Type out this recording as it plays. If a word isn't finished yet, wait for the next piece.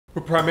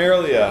We're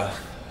primarily a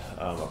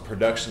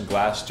production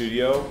glass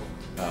studio.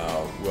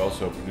 We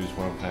also produce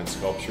one-of-a-kind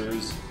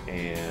sculptures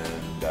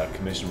and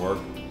commission work,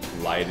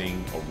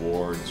 lighting,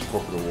 awards,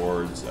 corporate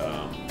awards,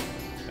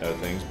 other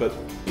things. But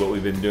what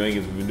we've been doing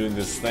is we've been doing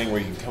this thing where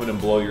you can come in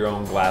and blow your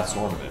own glass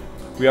ornament.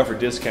 We offer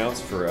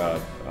discounts for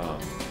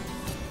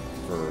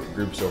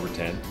groups over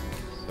 10.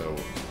 So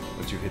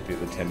once you hit the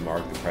 10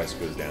 mark, the price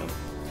goes down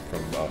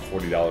from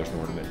 $40 an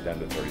ornament down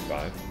to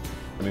 $35.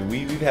 I mean,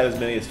 we've had as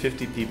many as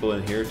 50 people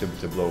in here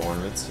to blow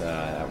ornaments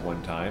at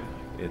one time.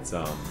 It's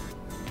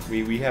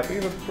we have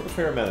a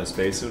fair amount of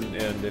space, and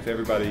if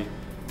everybody,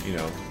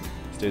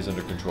 stays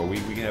under control, we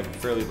can have a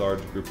fairly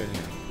large group in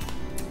here.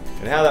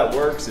 And how that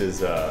works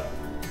is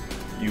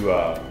you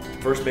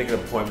first make an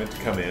appointment to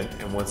come in,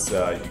 and once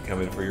you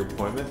come in for your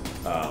appointment,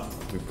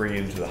 we bring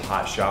you into the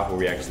hot shop where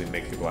we actually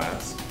make the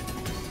glass.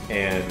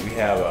 And we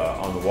have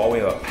on the wall we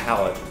have a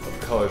palette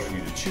of colors for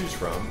you to choose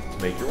from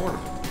to make your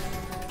ornament.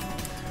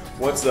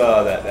 Once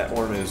that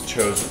ornament is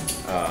chosen,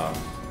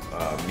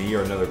 me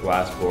or another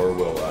glass blower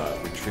will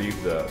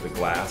retrieve the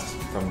glass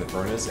from the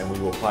furnace, and we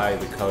will apply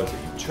the colors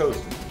that you've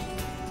chosen.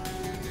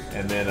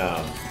 And then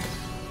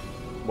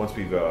once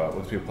we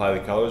apply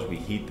the colors, we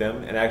heat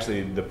them, and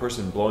actually the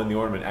person blowing the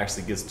ornament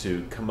actually gets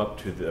to come up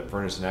to the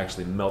furnace and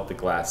actually melt the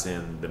glass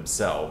in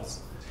themselves.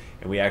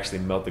 And we actually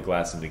melt the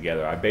glass in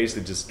together. I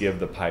basically just give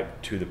the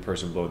pipe to the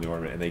person blowing the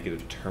ornament, and they get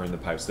to turn the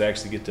pipe. So they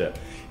actually get to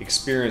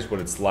experience what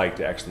it's like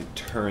to actually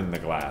turn the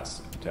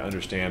glass, to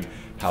understand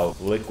how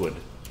liquid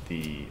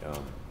the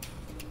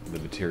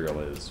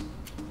material is.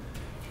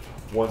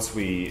 Once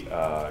we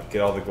get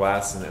all the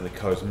glass and the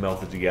colors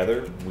melted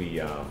together, we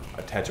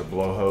attach a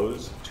blow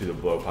hose to the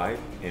blow pipe,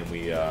 and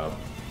we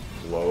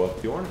blow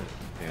up the ornament.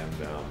 And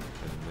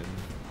then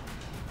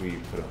we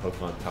put a hook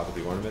on top of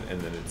the ornament,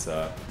 and then it's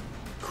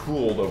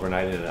cooled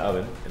overnight in an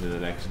oven, and then the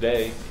next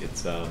day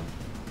it's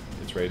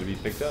ready to be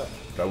picked up.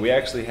 But we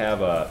actually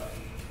have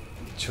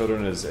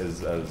children as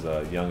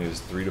young as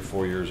 3 to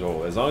 4 years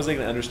old. As long as they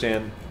can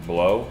understand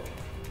blow,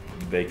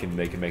 they can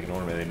make an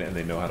ornament, and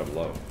they know how to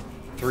blow.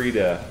 3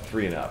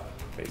 and up,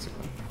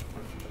 basically.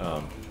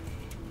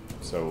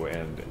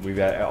 And we've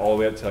got all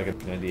the way up to like a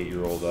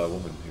 98-year-old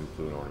woman who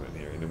blew an ornament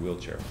here in a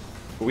wheelchair.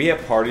 But we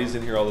have parties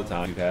in here all the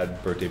time. We've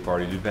had birthday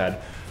parties. We've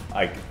had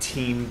like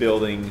team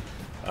building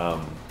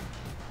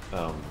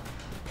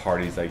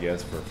parties, I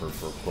guess, for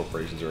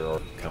corporations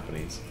or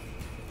companies.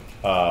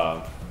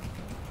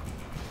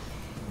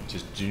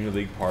 Just junior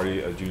league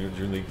parties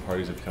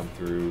have come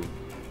through.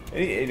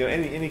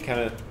 Any kind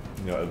of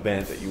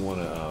event that you want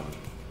to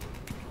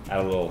add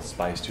a little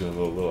spice to, and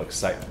a little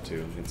excitement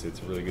to. It's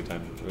a really good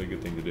time, really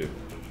good thing to do.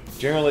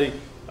 Generally,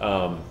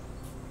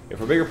 if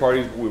we're bigger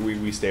parties,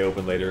 we stay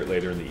open later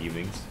in the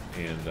evenings,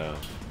 and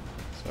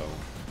so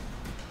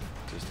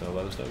just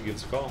let us know. Give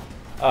us a call.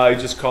 You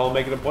just call and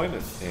make an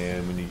appointment,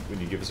 and when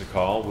you give us a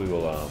call,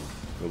 we'll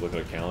look at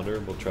our calendar.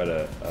 We'll try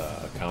to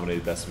accommodate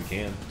the best we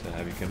can to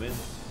have you come in.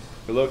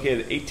 We're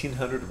located at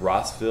 1800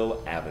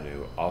 Rossville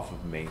Avenue off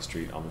of Main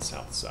Street on the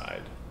south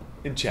side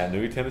in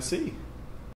Chattanooga, Tennessee.